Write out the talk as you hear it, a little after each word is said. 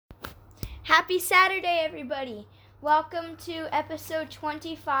Happy Saturday, everybody. Welcome to episode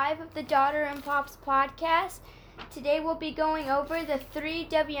 25 of the Daughter and Pops podcast. Today we'll be going over the 3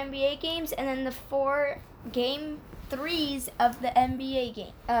 WNBA games and then the 4 game 3s of the NBA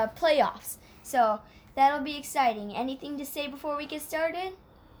game playoffs. So that'll be exciting. Anything to say before we get started?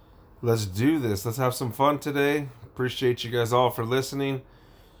 Let's do this. Let's have some fun today. Appreciate you guys all for listening.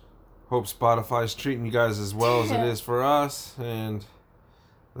 Hope Spotify's treating you guys as well as it is for us. And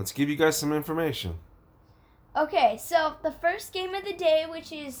let's give you guys some information. Okay, so the first game of the day,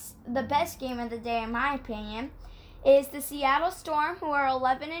 which is the best game of the day in my opinion, is the Seattle Storm, who are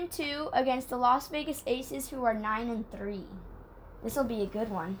 11-2, against the Las Vegas Aces, who are 9-3. This will be a good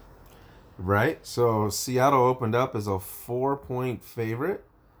one. Right? So Seattle opened up as a 4-point favorite,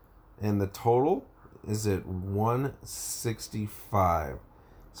 and the total is at 165.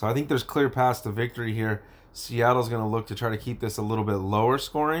 So I think there's clear paths to victory here. Seattle's going to look to try to keep this a little bit lower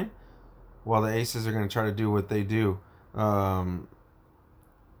scoring, while the Aces are going to try to do what they do. Now,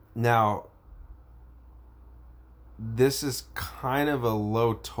 this is kind of a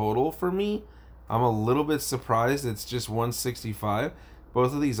low total for me. I'm a little bit surprised it's just 165.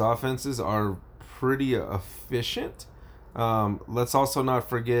 Both of these offenses are pretty efficient. Let's also not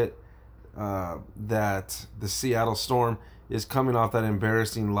forget that the Seattle Storm is coming off that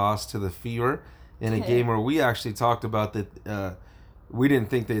embarrassing loss to the Fever in a game where we actually talked about that we didn't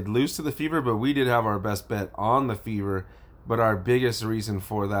think they'd lose to the Fever, but we did have our best bet on the Fever. But our biggest reason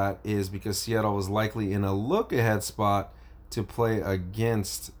for that is because Seattle was likely in a look-ahead spot to play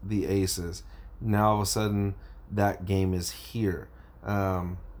against the Aces. Now, all of a sudden, that game is here. I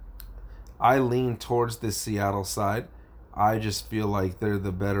lean towards the Seattle side. I just feel like they're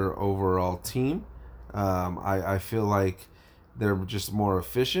the better overall team. I feel like they're just more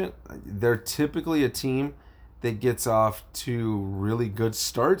efficient. They're typically a team that gets off to really good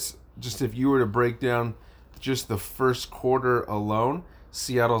starts. Just if you were to break down just the first quarter alone,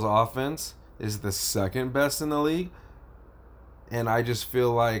 Seattle's offense is the second best in the league. And I just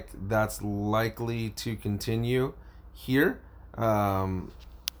feel like that's likely to continue here. Now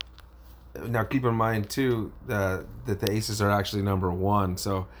keep in mind too that the Aces are actually number 1.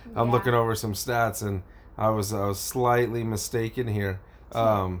 So I'm looking over some stats and I was slightly mistaken here.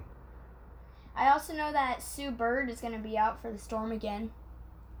 I also know that Sue Bird is going to be out for the Storm again.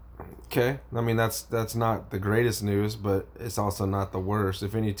 Okay, I mean that's not the greatest news, but it's also not the worst.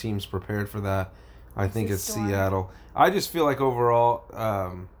 If any team's prepared for that, I think it's Seattle. I just feel like overall,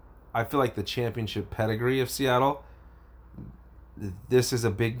 I feel like the championship pedigree of Seattle. This is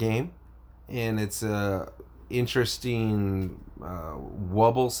a big game, and it's a interesting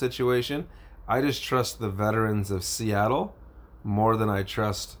wobble situation. I just trust the veterans of Seattle more than I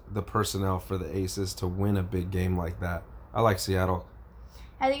trust the personnel for the Aces to win a big game like that. I like Seattle.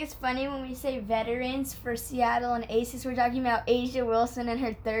 I think it's funny when we say veterans for Seattle and Aces, we're talking about A'ja Wilson in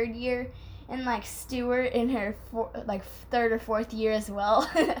her 3rd year and like Stewart in her 3rd or 4th year as well.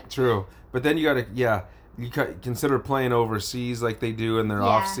 True. But then you consider playing overseas like they do in their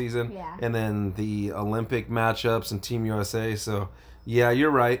off season, and then the Olympic matchups and Team USA. So yeah,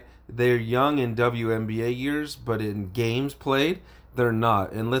 you're right. They're young in WNBA years, but in games played, they're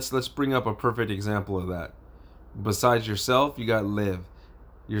not. And let's bring up a perfect example of that. Besides yourself, you got Liv,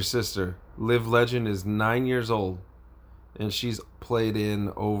 your sister. Liv Legend is 9 years old, and she's played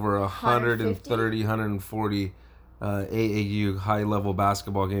in over 130, 140 AAU high-level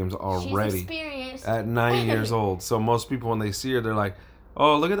basketball games already. She's experienced. At 9 years old. So most people, when they see her, they're like,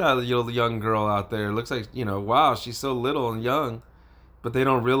 oh, look at that little young girl out there. Looks like, wow, she's so little and young. But they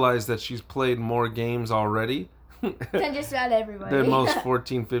don't realize that she's played more games already than just about everybody. Than most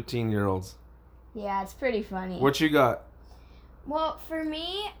 14, 15-year-olds. Yeah, it's pretty funny. What you got? Well, for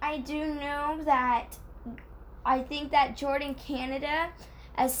me, I do know that I think that Jordan Canada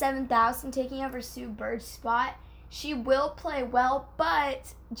as 7,000 taking over Sue Bird's spot, she will play well,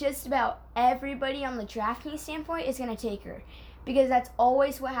 but just about everybody on the DraftKings standpoint is going to take her. Because that's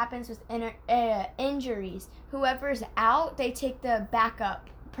always what happens with injuries. Whoever's out, they take the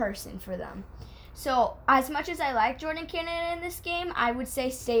backup person for them. So, as much as I like Jordan Canada in this game, I would say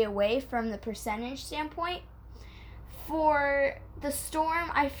stay away from the percentage standpoint. For the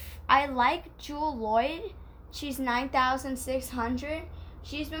Storm, I like Jewell Loyd. She's 9,600.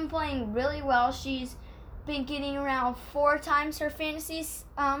 She's been playing really well. She's been getting around 4 times her fantasy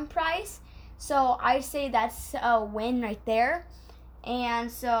price. So I say that's a win right there. And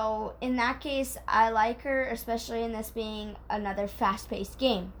so in that case, I like her, especially in this being another fast-paced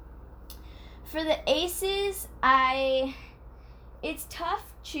game. For the Aces, it's tough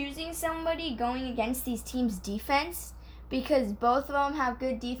choosing somebody going against these teams' defense. because both of them have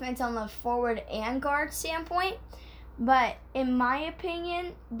good defense on the forward and guard standpoint. But in my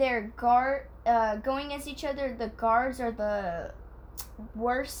opinion, their going against each other, the guards are the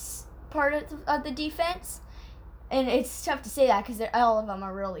worst part of the defense. And it's tough to say that because all of them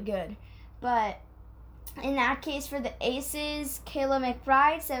are really good. But in that case, for the aces, Kayla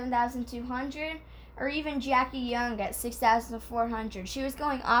McBride, 7,200, or even Jackie Young at 6,400. She was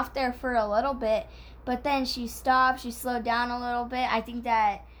going off there for a little bit, but then she stopped. She slowed down a little bit. I think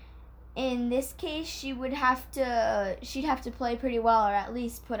that in this case, she'd have to play pretty well, or at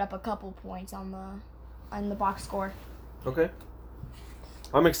least put up a couple points on the box score. Okay.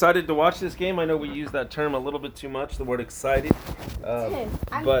 I'm excited to watch this game. I know we use that term a little bit too much, the word excited. I'm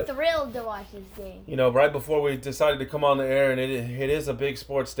thrilled to watch this game. You know, right before we decided to come on the air, and it is a big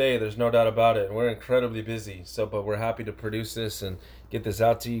sports day, there's no doubt about it. And we're incredibly busy, but we're happy to produce this and get this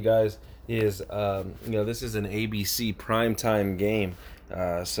out to you guys. This is an ABC primetime game,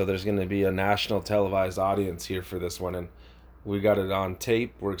 so there's going to be a national televised audience here for this one, and we got it on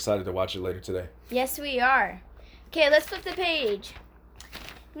tape. We're excited to watch it later today. Yes, we are. Okay, let's flip the page.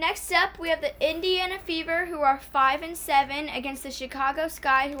 Next up, we have the Indiana Fever, who are 5-7, against the Chicago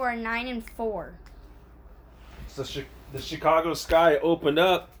Sky, who are 9-4. So the Chicago Sky opened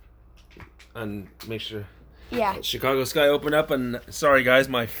up, and make sure. Yeah. Chicago Sky opened up, and sorry guys,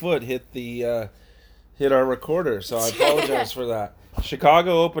 my foot hit our recorder, so I apologize for that.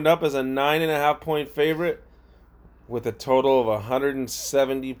 Chicago opened up as a 9.5 point favorite with a total of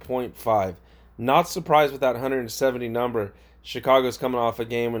 170.5. Not surprised with that 170 number. Chicago's coming off a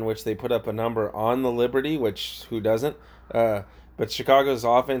game in which they put up a number on the Liberty, which who doesn't? But Chicago's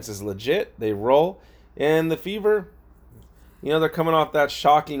offense is legit. They roll. And the Fever, they're coming off that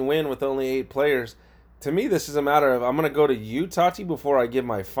shocking win with only 8 players. To me, this is a matter of, I'm going to go to you, Tati, before I give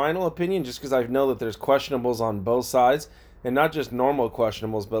my final opinion, just because I know that there's questionables on both sides. And not just normal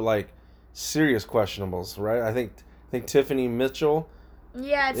questionables, but like serious questionables, right? I think Tiffany Mitchell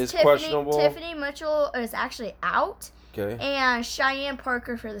is questionable. Tiffany Mitchell is actually out. Okay. And Cheyenne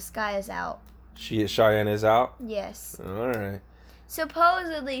Parker for the Sky is out. Cheyenne is out? Yes. All right.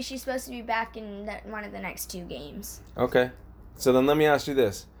 Supposedly, she's supposed to be back in one of the next 2 games. Okay. So then let me ask you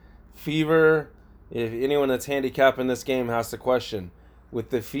this. Fever, if anyone that's handicapping this game has to question,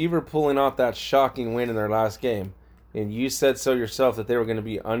 with the Fever pulling off that shocking win in their last game, and you said so yourself that they were going to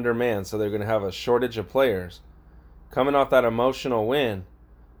be undermanned, so they're going to have a shortage of players, coming off that emotional win,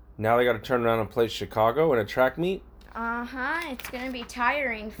 now they got to turn around and play Chicago in a track meet? It's going to be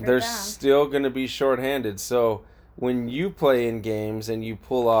tiring for them. They're still going to be shorthanded. So when you play in games and you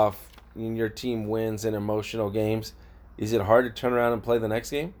pull off and your team wins in emotional games, is it hard to turn around and play the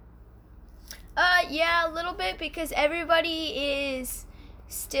next game? Yeah, a little bit, because everybody is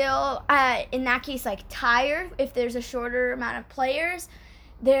still, in that case, like tired. If there's a shorter amount of players,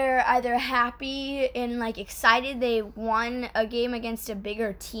 they're either happy and like excited they won a game against a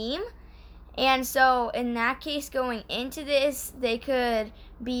bigger team. And so, in that case, going into this, they could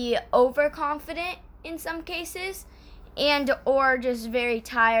be overconfident in some cases, or just very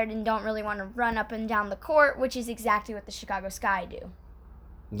tired and don't really want to run up and down the court, which is exactly what the Chicago Sky do.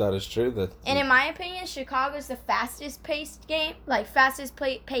 That is true. And in my opinion, Chicago's the fastest paced team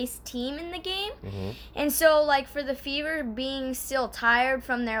in the game. Mm-hmm. And so, like, for the Fever being still tired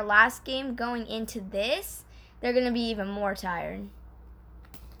from their last game going into this, they're going to be even more tired.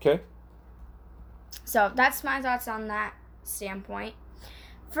 Okay. So that's my thoughts on that standpoint.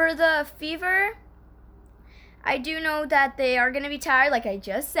 For the Fever, I do know that they are going to be tired, like I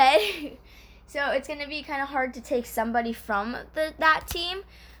just said. So it's going to be kind of hard to take somebody from that team.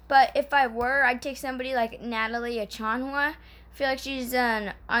 But if I were, I'd take somebody like Natalie Achanwa. I feel like she's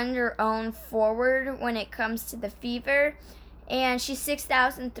an under-owned forward when it comes to the Fever. And she's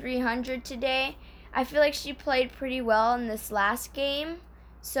 6,300 today. I feel like she played pretty well in this last game.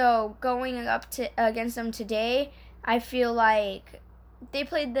 So going up against them today, I feel like they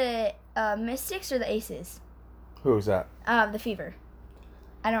played the Mystics or the Aces. Who was that? The Fever.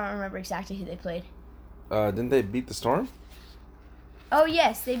 I don't remember exactly who they played. Didn't they beat the Storm? Oh,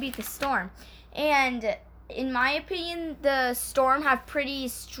 yes, they beat the Storm. And in my opinion, the Storm have pretty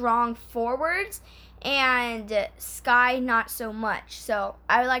strong forwards, and Sky not so much. So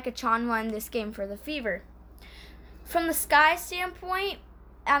I like Achanwa in this game for the Fever. From the Sky standpoint,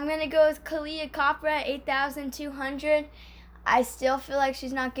 I'm going to go with Kalia Capra at 8,200. I still feel like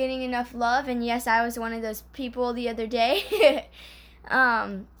she's not getting enough love, and yes, I was one of those people the other day.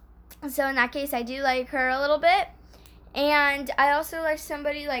 So in that case, I do like her a little bit. And I also like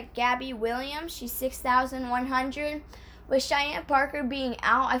somebody like Gabby Williams. She's 6,100. with Cheyenne Parker being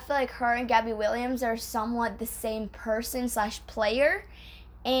out, I feel like her and Gabby Williams are somewhat the same person / player.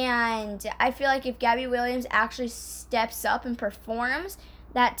 And I feel like if Gabby Williams actually steps up and performs,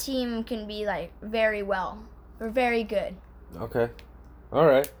 that team can be like very good. Okay. All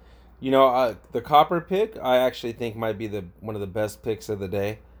right. The Copper pick, I actually think might be one of the best picks of the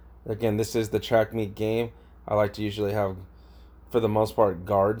day. Again, this is the track meet game. I like to usually have, for the most part,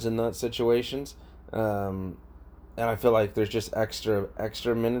 guards in those situations. And I feel like there's just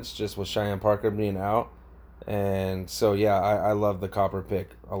extra minutes just with Cheyenne Parker being out. And so, yeah, I love the Copper pick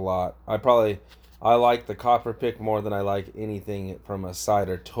a lot. I like the Copper pick more than I like anything from a side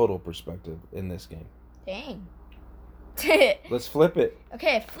or total perspective in this game. Dang. Let's flip it.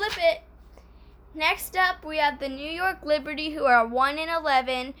 Okay, flip it. Next up, we have the New York Liberty, who are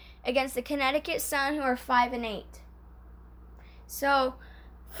 1-11, against the Connecticut Sun, who are 5-8. So,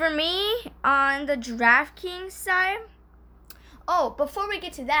 for me, on the DraftKings side, before we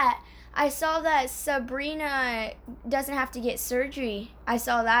get to that, I saw that Sabrina doesn't have to get surgery. I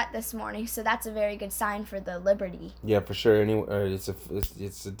saw that this morning, so that's a very good sign for the Liberty. Yeah, for sure.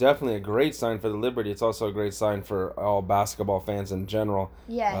 It's definitely a great sign for the Liberty. It's also a great sign for all basketball fans in general.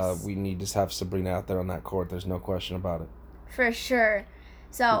 Yes. We need to have Sabrina out there on that court. There's no question about it. For sure.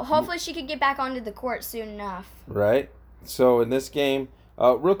 So hopefully she could get back onto the court soon enough. Right. So in this game,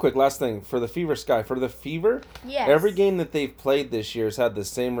 real quick, last thing for the Fever Sky. For the Fever, yes. Every game that they've played this year has had the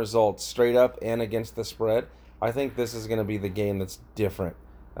same results, straight up and against the spread. I think this is going to be the game that's different.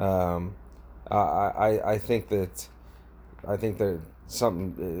 I think that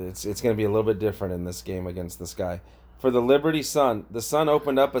something. It's going to be a little bit different in this game against the Sky. For the Liberty Sun, the Sun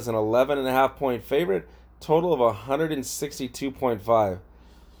opened up as an 11.5 point favorite, total of 162.5.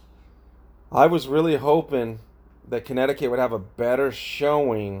 I was really hoping that Connecticut would have a better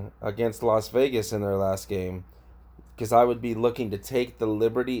showing against Las Vegas in their last game, because I would be looking to take the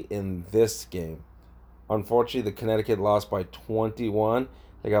Liberty in this game. Unfortunately, the Connecticut lost by 21.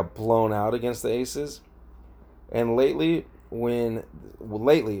 They got blown out against the Aces. And lately, when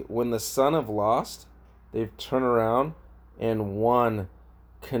the Sun have lost, they've turned around and won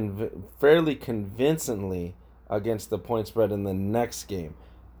fairly convincingly against the point spread in the next game.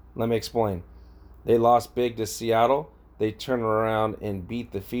 Let me explain. They lost big to Seattle. They turned around and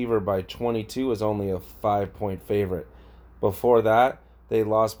beat the Fever by 22 as only a 5-point favorite. Before that, they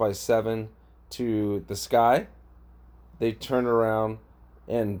lost by 7 to the Sky. They turned around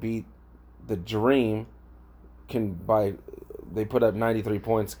and beat the Dream. They put up 93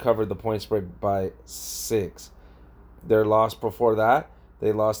 points, covered the point spread by 6. Their loss before that,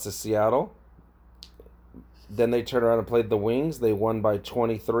 they lost to Seattle. Then they turned around and played the Wings. They won by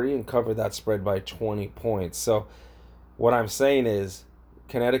 23 and covered that spread by 20 points. So what I'm saying is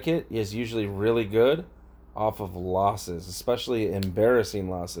Connecticut is usually really good off of losses, especially embarrassing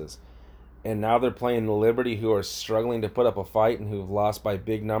losses. And now they're playing the Liberty, who are struggling to put up a fight and who've lost by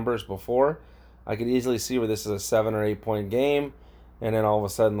big numbers before. I could easily see where this is a 7 or 8 point game, and then all of a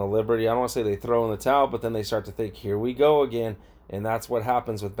sudden the Liberty, I don't want to say they throw in the towel, but then they start to think, here we go again. And that's what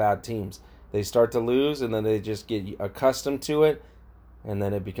happens with bad teams. They start to lose, and then they just get accustomed to it, and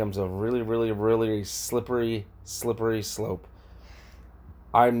then it becomes a really, really, really slippery slope.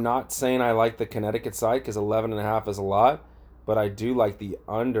 I'm not saying I like the Connecticut side, because 11.5 is a lot, but I do like the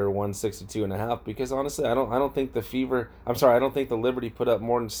under 162.5, because honestly, I don't think I don't think the Liberty put up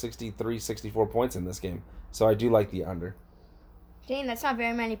more than 63, 64 points in this game. So I do like the under. Dang, that's not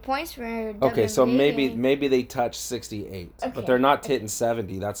very many points for WNBA. Okay, so maybe they touch 68, okay, but they're not hitting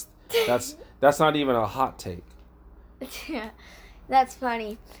 70. That's not even a hot take. That's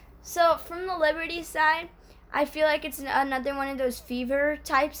funny. So from the Liberty side, I feel like it's another one of those Fever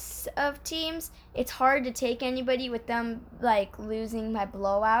types of teams. It's hard to take anybody with them like losing by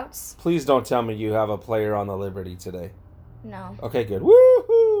blowouts. Please don't tell me you have a player on the Liberty today. No. Okay, good.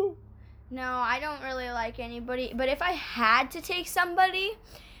 Woohoo! No, I don't really like anybody. But if I had to take somebody,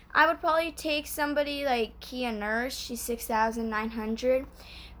 I would probably take somebody like Kia Nurse. She's 6,900.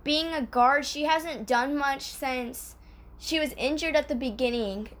 Being a guard, she hasn't done much since she was injured at the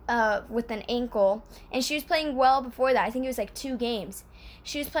beginning with an ankle. And she was playing well before that. I think it was like 2 games.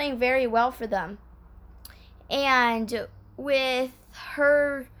 She was playing very well for them. And with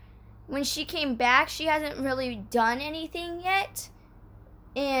her, when she came back, she hasn't really done anything yet.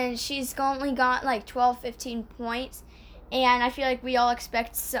 And she's only got like 12, 15 points. And I feel like we all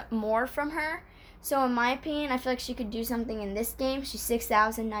expect more from her. So in my opinion, I feel like she could do something in this game. She's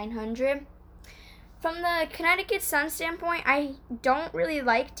 6,900. From the Connecticut Sun standpoint, I don't really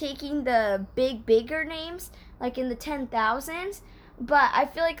like taking the bigger names, like in the 10,000s. But I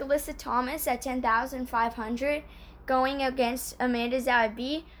feel like Alyssa Thomas at 10,500 going against Amanda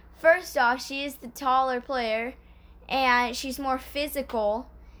Zabi. First off, she is the taller player, and she's more physical,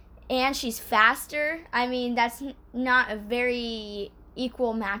 and she's faster. I mean, that's not a very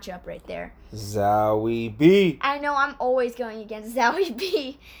equal matchup right there. Zowie B. I know I'm always going against Zowie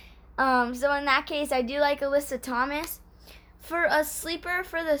B. So in that case, I do like Alyssa Thomas. For a sleeper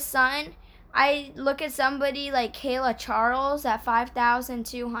for the Sun, I look at somebody like Kayla Charles at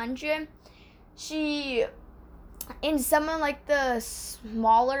 5,200. She, in some of like the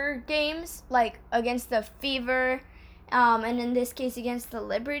smaller games, like against the Fever, and in this case against the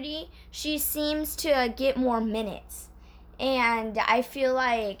Liberty, she seems to get more minutes. And I feel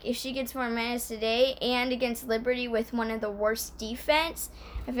like if she gets more minutes today and against Liberty with one of the worst defense,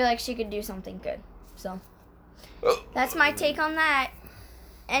 I feel like she could do something good. So that's my take on that.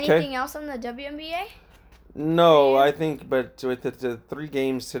 Anything else on the WNBA? No, I think, but with the 3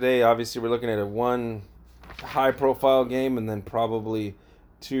 games today, obviously we're looking at one high-profile game and then probably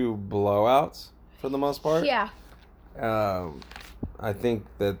 2 blowouts for the most part. Yeah. I think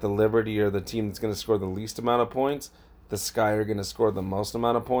that the Liberty are the team that's going to score the least amount of points. The Sky are going to score the most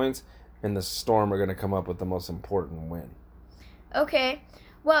amount of points, and the Storm are going to come up with the most important win. Okay.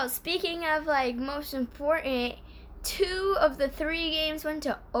 Well, speaking of like most important, 2 of the 3 games went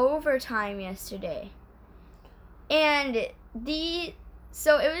to overtime yesterday. And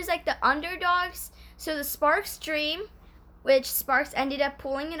so it was like the underdogs. So the Sparks Dream, which Sparks ended up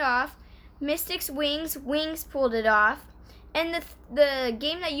pulling it off. Mystics Wings pulled it off. And the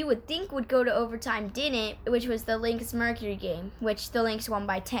game that you would think would go to overtime didn't, which was the Lynx Mercury game, which the Lynx won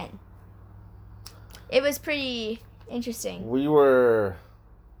by 10. It was pretty interesting.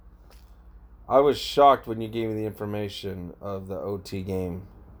 I was shocked when you gave me the information of the OT game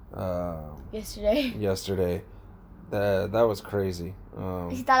Yesterday. That was crazy.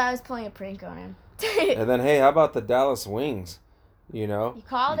 He thought I was pulling a prank on him. And then, hey, how about the Dallas Wings? You know? You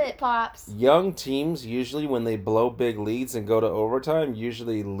called it, Pops. Young teams, usually when they blow big leads and go to overtime,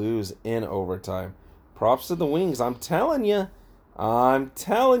 usually lose in overtime. Props to the Wings. I'm telling you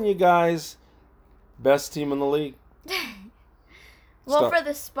guys. Best team in the league. Well, for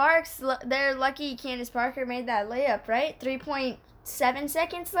the Sparks, they're lucky Candace Parker made that layup, right? 3.7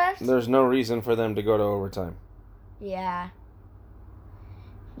 seconds left? There's no reason for them to go to overtime. Yeah.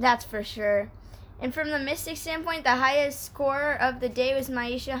 That's for sure. And from the Mystics standpoint, the highest scorer of the day was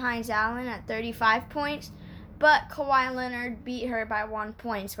Maisha Hines-Allen at 35 points. But Kawhi Leonard beat her by 1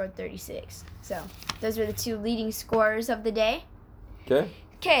 point and scored 36. So, those were the 2 leading scorers of the day.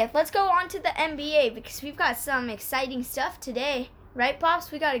 Okay, let's go on to the NBA because we've got some exciting stuff today. Right,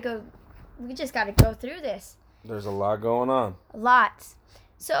 Pops? We just got to go through this. There's a lot going on. Lots.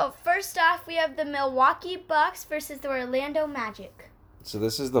 So, first off, we have the Milwaukee Bucks versus the Orlando Magic. So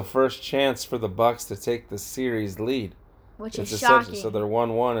this is the first chance for the Bucks to take the series lead. Which is shocking. So they're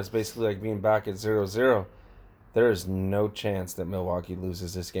 1-1. It's basically like being back at 0-0. There is no chance that Milwaukee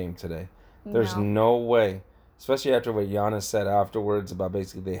loses this game today. There's no way. Especially after what Giannis said afterwards about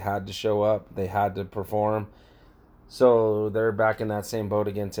basically they had to show up. They had to perform. So they're back in that same boat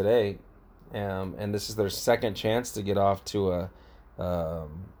again today. And this is their second chance to get off to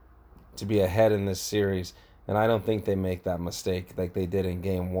be ahead in this series. And I don't think they make that mistake like they did in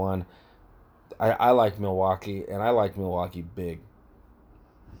Game 1. I like Milwaukee, and I like Milwaukee big.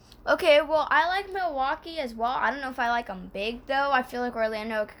 Okay, well, I like Milwaukee as well. I don't know if I like them big, though. I feel like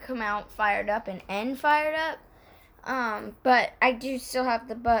Orlando could come out fired up and end fired up. But I do still have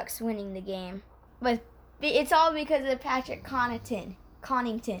the Bucks winning the game. But it's all because of Patrick Connaughton.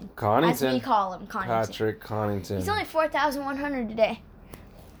 As we call him, Connaughton. Patrick Connaughton. He's only 4,100 today.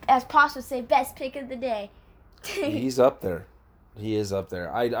 As Pops would say, best pick of the day. He's up there. He is up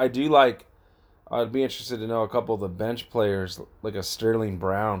there. I do like... I'd be interested to know a couple of the bench players, like a Sterling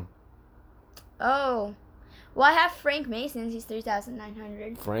Brown. Oh. Well, I have Frank Mason. He's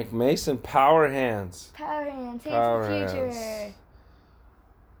 3,900. Frank Mason, power hands. Power hands. Hands for the future.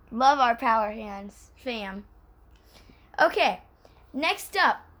 Love our power hands, fam. Okay. Next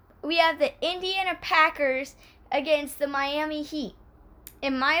up, we have the Indiana Packers against the Miami Heat.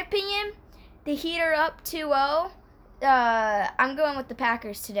 In my opinion, the Heat are up 2-0. I'm going with the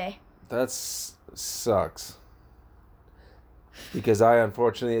Packers today. That sucks. Because I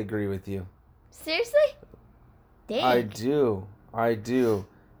unfortunately agree with you. Seriously? Dang. I do.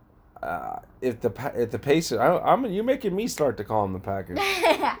 If the Pacers, you're making me start to call them the Packers.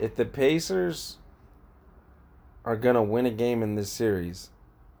 If the Pacers are gonna win a game in this series,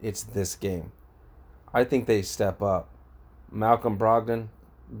 it's this game. I think they step up. Malcolm Brogdon,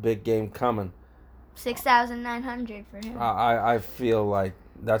 big game coming. 6,900 for him. I feel like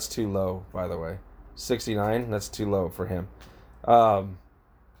that's too low, by the way. 69. That's too low for him.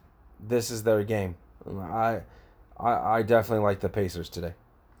 This is their game. I definitely like the Pacers today.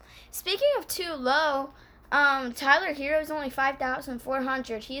 Speaking of too low, Tyler Hero's only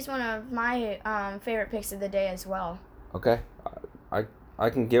 5,400. He's one of my favorite picks of the day as well. Okay, I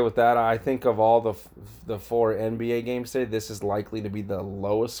can get with that. I think of all the 4 NBA games today, this is likely to be the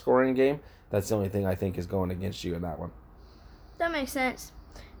lowest scoring game. That's the only thing I think is going against you in that one. That makes sense.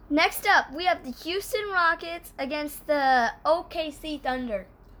 Next up, we have the Houston Rockets against the OKC Thunder.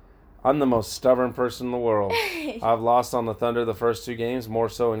 I'm the most stubborn person in the world. I've lost on the Thunder the first 2 games, more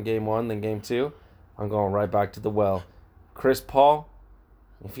so in Game 1 than Game 2. I'm going right back to the well. Chris Paul,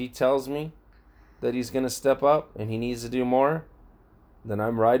 if he tells me that he's going to step up and he needs to do more, then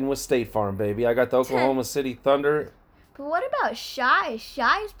I'm riding with State Farm, baby. I got the Oklahoma City Thunder. But what about Shai?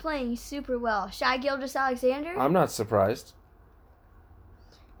 Shai's playing super well. Shai Gilgeous-Alexander? I'm not surprised.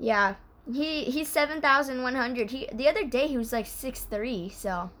 Yeah. He's 7,100. The other day he was like 6'3",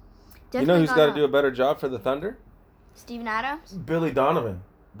 so definitely. You know who's got to do a better job for the Thunder? Steven Adams? Billy Donovan,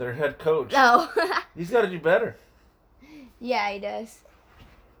 their head coach. Oh. He's got to do better. Yeah, he does.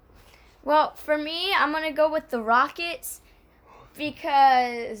 Well, for me, I'm going to go with the Rockets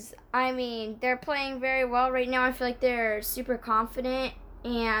because, I mean, they're playing very well right now. I feel like they're super confident,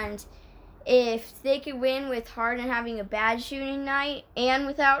 and if they could win with Harden having a bad shooting night and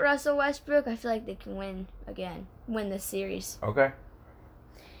without Russell Westbrook, I feel like they can win this series. Okay.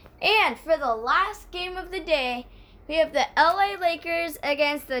 And for the last game of the day, we have the LA Lakers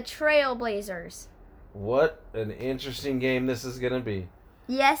against the Trail Blazers. What an interesting game this is going to be.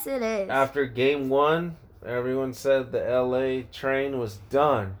 Yes, it is. After Game 1, everyone said the LA train was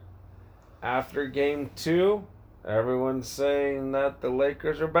done. After Game 2, everyone's saying that the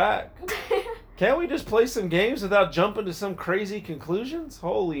Lakers are back. Can't we just play some games without jumping to some crazy conclusions?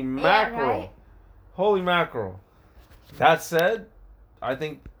 Holy mackerel. Yeah, right? Holy mackerel. That said, I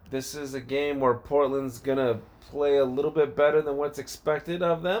think this is a game where Portland's going to play a little bit better than what's expected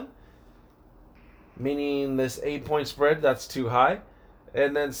of them. Meaning this 8-point spread, that's too high.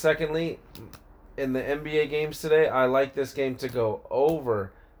 And then secondly, in the NBA games today, I like this game to go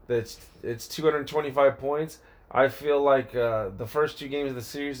over. It's 225 points. I feel like the first 2 games of the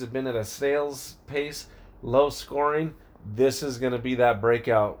series have been at a snail's pace, low scoring. This is going to be that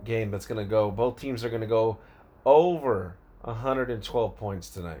breakout game that's going to go. Both teams are going to go over 112 points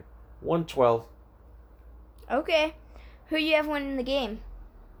tonight. 112. Okay. Who you have winning the game?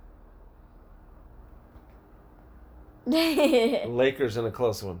 Lakers in a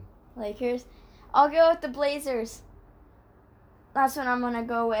close one. Lakers. I'll go with the Blazers. That's what I'm going to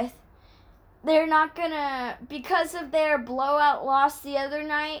go with. They're not going to, because of their blowout loss the other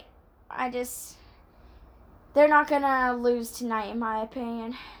night, they're not going to lose tonight, in my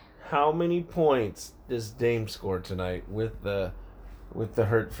opinion. How many points does Dame score tonight with the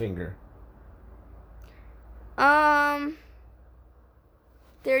hurt finger?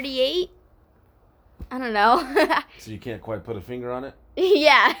 38? I don't know. So you can't quite put a finger on it?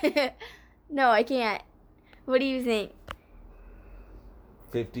 Yeah. No, I can't. What do you think?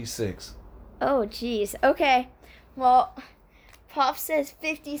 56. Oh, jeez. Okay. Well, Pop says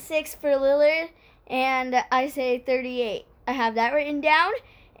 56 for Lillard, and I say 38. I have that written down,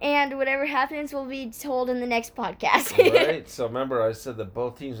 and whatever happens will be told in the next podcast. All right. So remember, I said that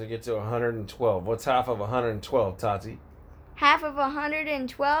both teams will get to 112. What's half of 112, Tati? Half of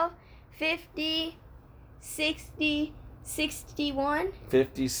 112, 50, 60, 61.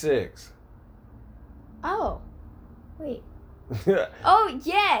 56. Oh, wait. Oh,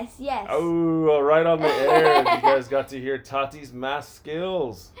 yes. Oh, right on the air. You guys got to hear Tati's math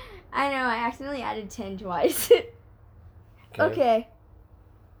skills. I know, I accidentally added 10 twice. Okay.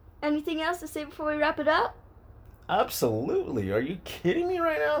 Anything else to say before we wrap it up? Absolutely. Are you kidding me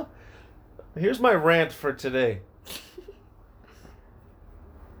right now? Here's my rant for today.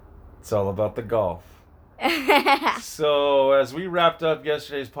 It's all about the golf. So, as we wrapped up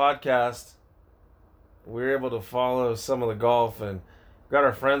yesterday's podcast, we were able to follow some of the golf and got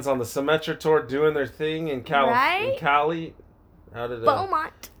our friends on the Symetra Tour doing their thing in Cali. Right? In Cali. How did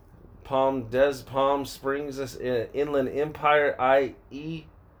Beaumont. Palm Springs, Inland Empire, IE.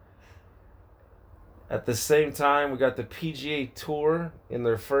 At the same time, we got the PGA Tour in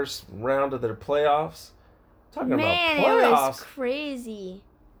their first round of their playoffs. Talking about playoffs. It was crazy.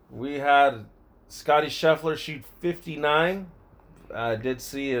 We had Scotty Scheffler shoot 59. I did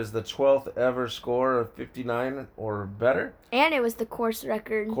see as the 12th ever score of 59 or better. And it was the course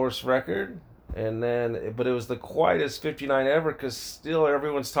record. And then, but it was the quietest 59 ever because still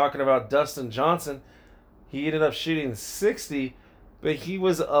everyone's talking about Dustin Johnson. He ended up shooting 60, but he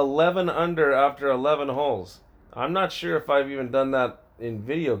was 11 under after 11 holes. I'm not sure if I've even done that in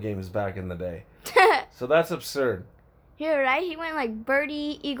video games back in the day. So that's absurd. You're right. He went like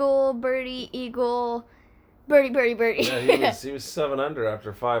birdie, eagle, birdie, eagle, birdie, birdie, birdie. Yeah, he was 7 under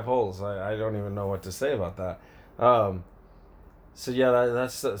after 5 holes. I don't even know what to say about that. So yeah,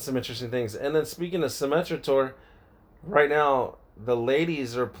 that's some interesting things. And then speaking of Symetra Tour, right now the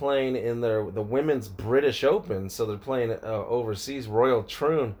ladies are playing in the women's British Open, so they're playing overseas. Royal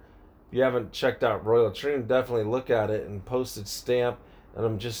Troon. If you haven't checked out Royal Troon, definitely look at it. And Postage Stamp.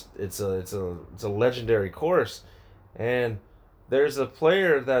 And it's a legendary course. And there's a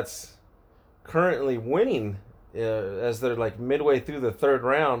player that's currently winning as they're like midway through the third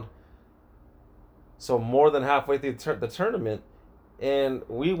round. So more than halfway through the tournament. And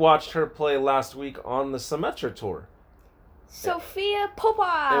we watched her play last week on the Symetra Tour. Sophia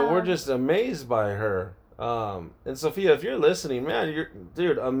Popov. And we're just amazed by her. And Sophia, if you're listening, man,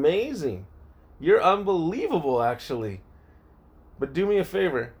 dude, amazing. You're unbelievable, actually. But do me a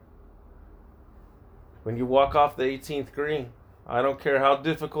favor. When you walk off the 18th green, I don't care how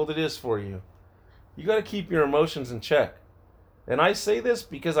difficult it is for you, you got to keep your emotions in check. And I say this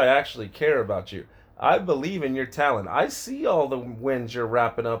because I actually care about you. I believe in your talent. I see all the wins you're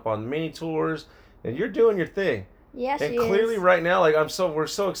wrapping up on mini tours, and you're doing your thing. Yes, and clearly right now, like we're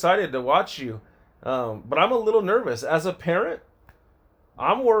so excited to watch you. But I'm a little nervous. As a parent,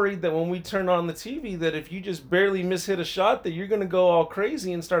 I'm worried that when we turn on the TV, that if you just barely hit a shot, that you're going to go all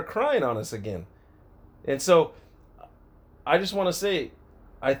crazy and start crying on us again. And so I just want to say,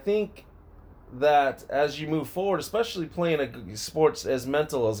 I think that as you move forward, especially playing a sports as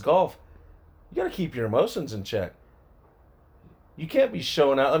mental as golf, you got to keep your emotions in check. You can't be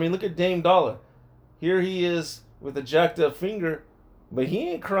showing out. I mean, look at Dame Dollar. Here he is with a jacked up finger, but he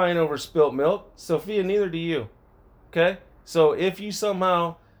ain't crying over spilt milk. Sophia, neither do you. Okay? So if you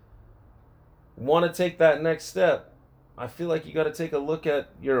somehow want to take that next step, I feel like you got to take a look at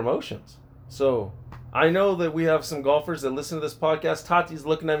your emotions. So I know that we have some golfers that listen to this podcast. Tati's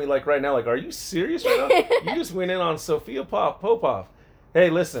looking at me like right now, like, are you serious right now? You just went in on Sophia Popov. Hey,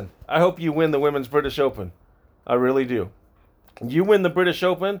 listen, I hope you win the Women's British Open. I really do. You win the British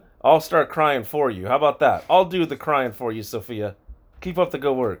Open, I'll start crying for you. How about that? I'll do the crying for you, Sophia. Keep up the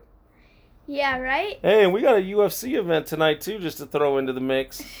good work. Yeah, right? Hey, and we got a UFC event tonight, too, just to throw into the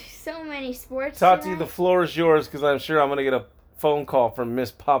mix. So many sports Tati, tonight. the floor is yours, because I'm sure I'm going to get a phone call from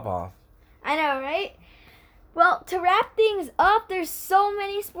Miss Popov. I know, right? Well, to wrap things up, there's so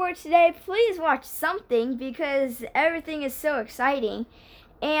many sports today. Please watch something because everything is so exciting.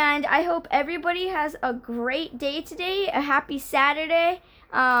 And I hope everybody has a great day today, a happy Saturday,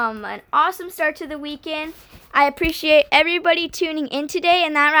 an awesome start to the weekend. I appreciate everybody tuning in today,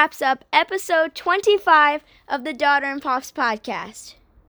 and that wraps up episode 25 of the Daughter and Pops podcast.